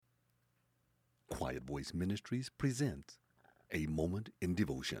Quiet Voice Ministries presents A Moment in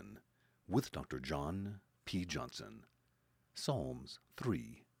Devotion with Dr. John P. Johnson. Psalms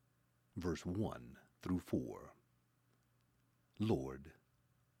 3, verse 1 through 4. Lord,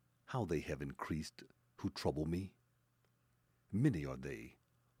 how they have increased who trouble me. Many are they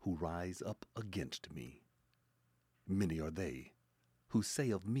who rise up against me. Many are they who say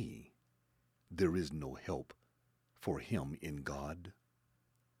of me, there is no help for him in God.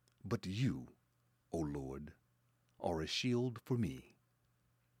 But you, O Lord, are a shield for me,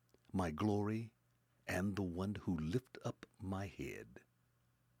 my glory, and the one who lift up my head.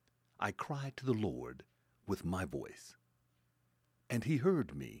 I cried to the Lord with my voice, and he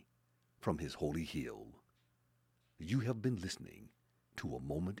heard me from his holy hill. You have been listening to A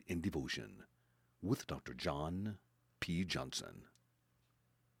Moment in Devotion with Dr. John P. Johnson.